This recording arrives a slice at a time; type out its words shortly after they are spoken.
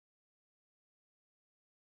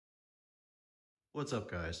What's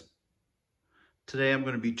up, guys? Today I'm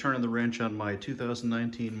going to be turning the wrench on my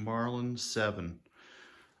 2019 Marlin 7,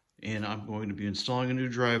 and I'm going to be installing a new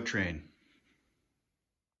drivetrain.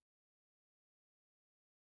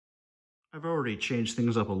 I've already changed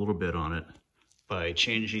things up a little bit on it by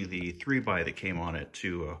changing the 3x that came on it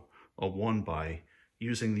to a 1x,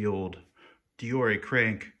 using the old Deore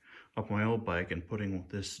crank off my old bike and putting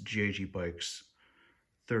this GAG Bike's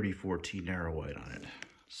 34T narrow wide on it.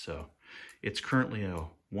 So it's currently a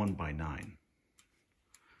 1x9.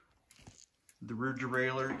 The rear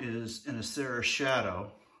derailleur is in a Sarah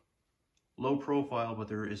Shadow, low profile, but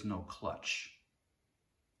there is no clutch.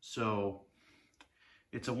 So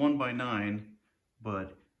it's a 1x9,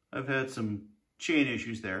 but I've had some chain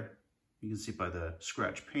issues there. You can see by the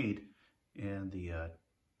scratch paint and the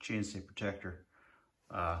chainstay protector.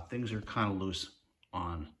 Things are kind of loose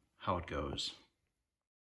on how it goes.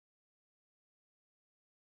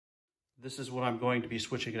 This is what I'm going to be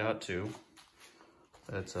switching it out to.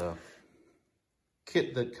 That's a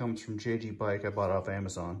kit that comes from GAG Bike I bought off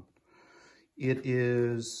Amazon. It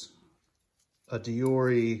is a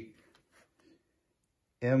Deore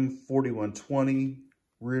M4120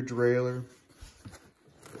 rear derailleur,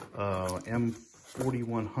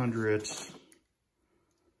 M4100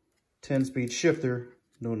 10-speed shifter,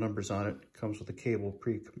 no numbers on it, comes with a cable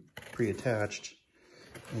pre-attached,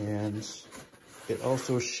 and it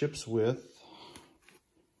also ships with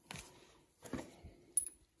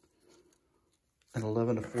an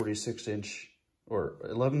 11 to 46 inch or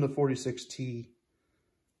 11 to 46T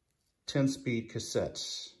 10-speed cassette.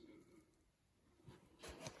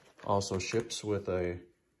 Also ships with a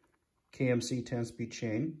KMC 10-speed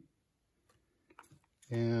chain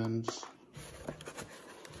and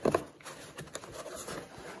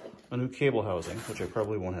a new cable housing, which I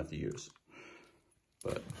probably won't have to use,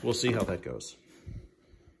 but we'll see how that goes.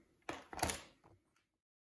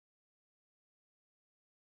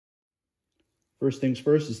 First things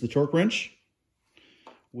first is the torque wrench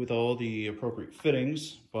with all the appropriate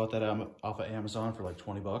fittings. Bought that off of Amazon for like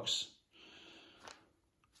 20 bucks.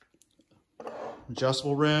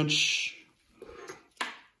 Adjustable wrench,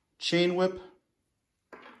 chain whip,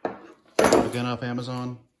 again off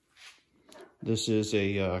Amazon. This is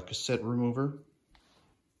a cassette remover.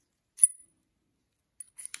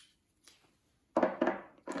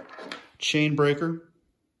 Chain breaker,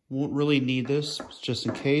 won't really need this, just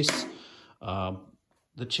in case.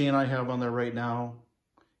 The chain I have on there right now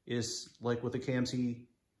is like with the KMC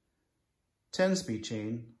 10-speed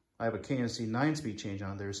chain. I have a KMC 9-speed chain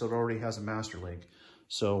on there, so it already has a master link.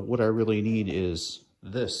 So what I really need is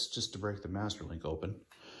this, just to break the master link open.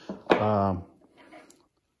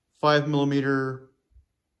 5mm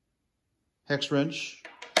hex wrench,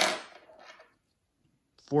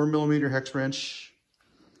 4mm hex wrench,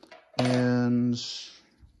 and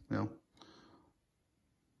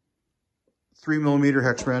 3mm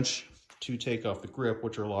hex wrench to take off the grip,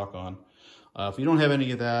 which are lock on. If you don't have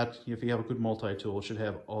any of that, if you have a good multi-tool, it should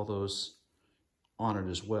have all those on it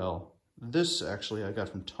as well. This actually I got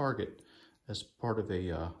from Target as part of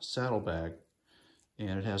a saddle bag,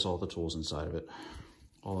 and it has all the tools inside of it,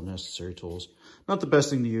 all the necessary tools. Not the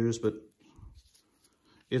best thing to use, but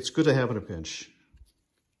it's good to have in a pinch.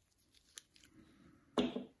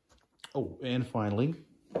 Oh, and finally,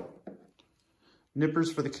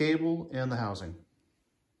 nippers for the cable and the housing.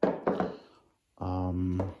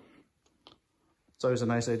 It's always a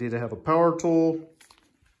nice idea to have a power tool,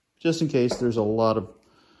 just in case there's a lot of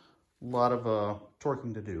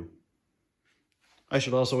torquing to do. I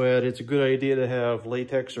should also add, it's a good idea to have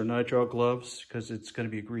latex or nitrile gloves because it's going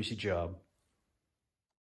to be a greasy job.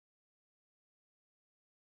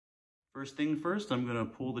 First thing first, I'm going to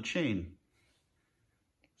pull the chain.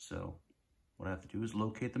 So what I have to do is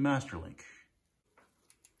locate the master link.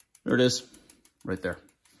 There it is, right there.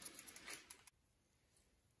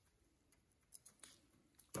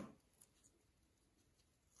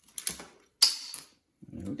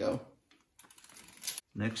 There we go.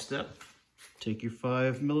 Next step, take your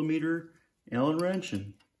 5mm Allen wrench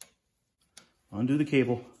and undo the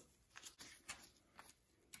cable.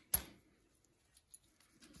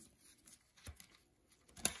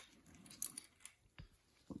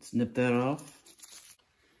 Let's nip that off.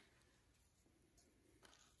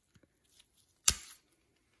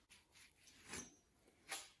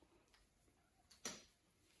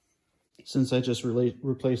 Since I just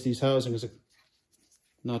replaced these housings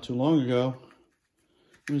not too long ago, I'm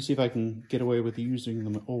going to see if I can get away with using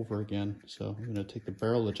them over again. So I'm going to take the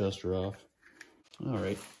barrel adjuster off. All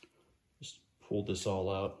right, just pull this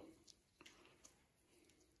all out.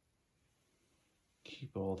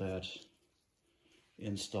 Keep all that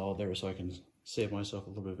installed there so I can Save myself a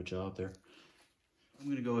little bit of a job there. I'm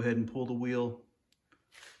gonna go ahead and pull the wheel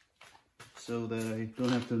so that I don't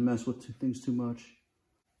have to mess with things too much.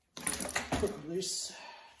 Quick release.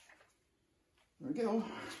 There we go.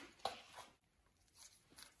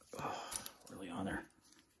 Oh, really on there.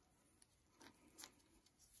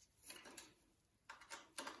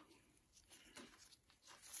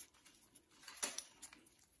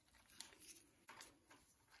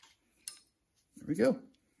 There we go.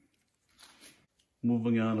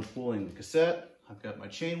 Moving on to pulling the cassette. I've got my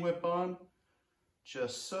chain whip on,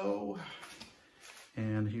 just so.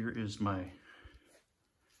 And here is my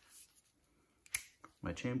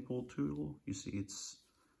chain pull tool. You see, it's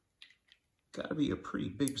got to be a pretty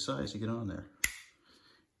big size to get on there.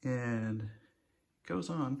 And it goes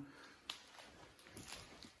on,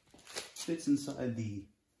 fits inside the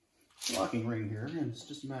locking ring here, and it's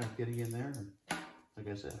just a matter of getting in there and, like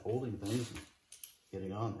I said, holding things and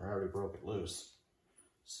getting on there. I already broke it loose.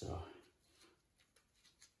 So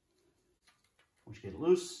once you get it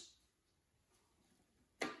loose,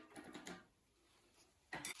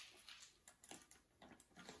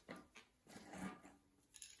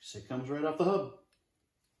 it comes right off the hub.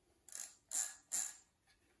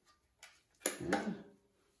 And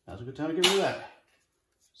now's a good time to get rid of that.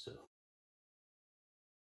 So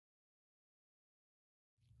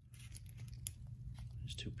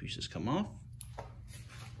these two pieces come off.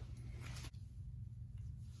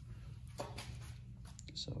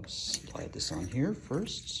 So slide this on here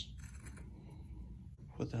first.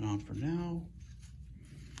 Put that on for now.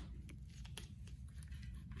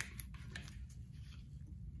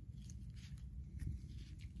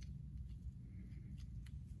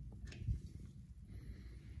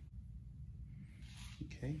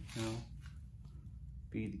 Okay, now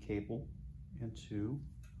feed the cable into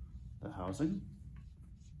the housing.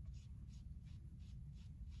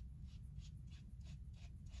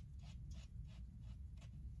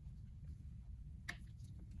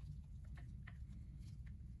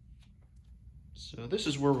 So this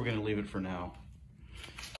is where we're going to leave it for now.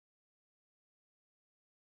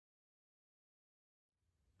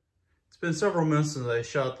 It's been several months since I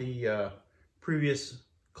shot the previous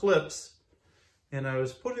clips, and I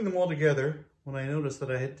was putting them all together when I noticed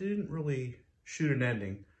that I didn't really shoot an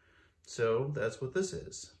ending. So that's what this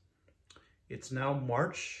is. It's now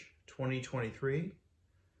March 2023.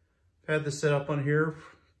 I've had this set up on here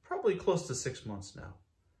probably close to 6 months now,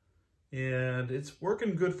 and it's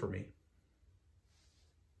working good for me.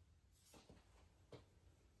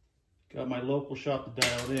 Got my local shop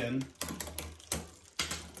dialed in.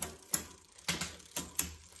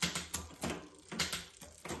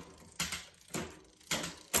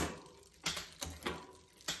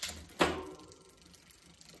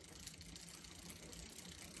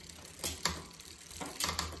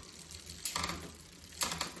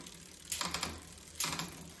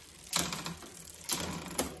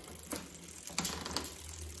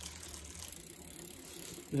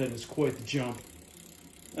 That is quite the jump.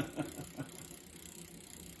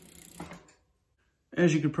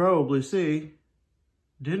 As you can probably see,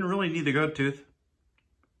 didn't really need the gut tooth.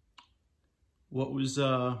 What was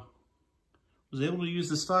able to use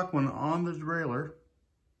the stock one on the derailleur,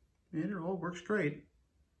 and it all works great.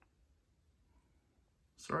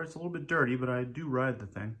 Sorry, it's a little bit dirty, but I do ride the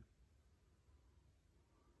thing.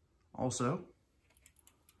 Also,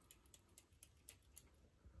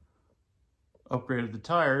 upgraded the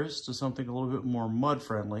tires to something a little bit more mud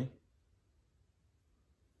friendly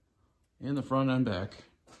in the front and back.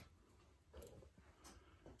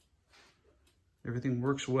 Everything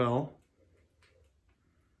works well,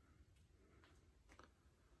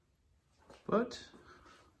 but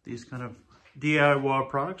these kind of DIY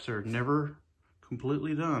products are never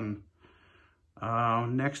completely done.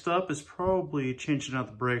 Next up is probably changing out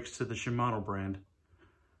the brakes to the Shimano brand.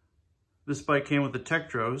 This bike came with the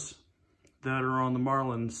Tektros that are on the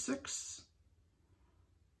Marlin 6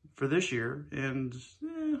 for this year, and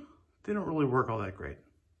they don't really work all that great.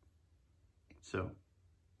 So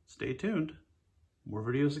stay tuned, more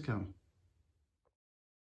videos to come.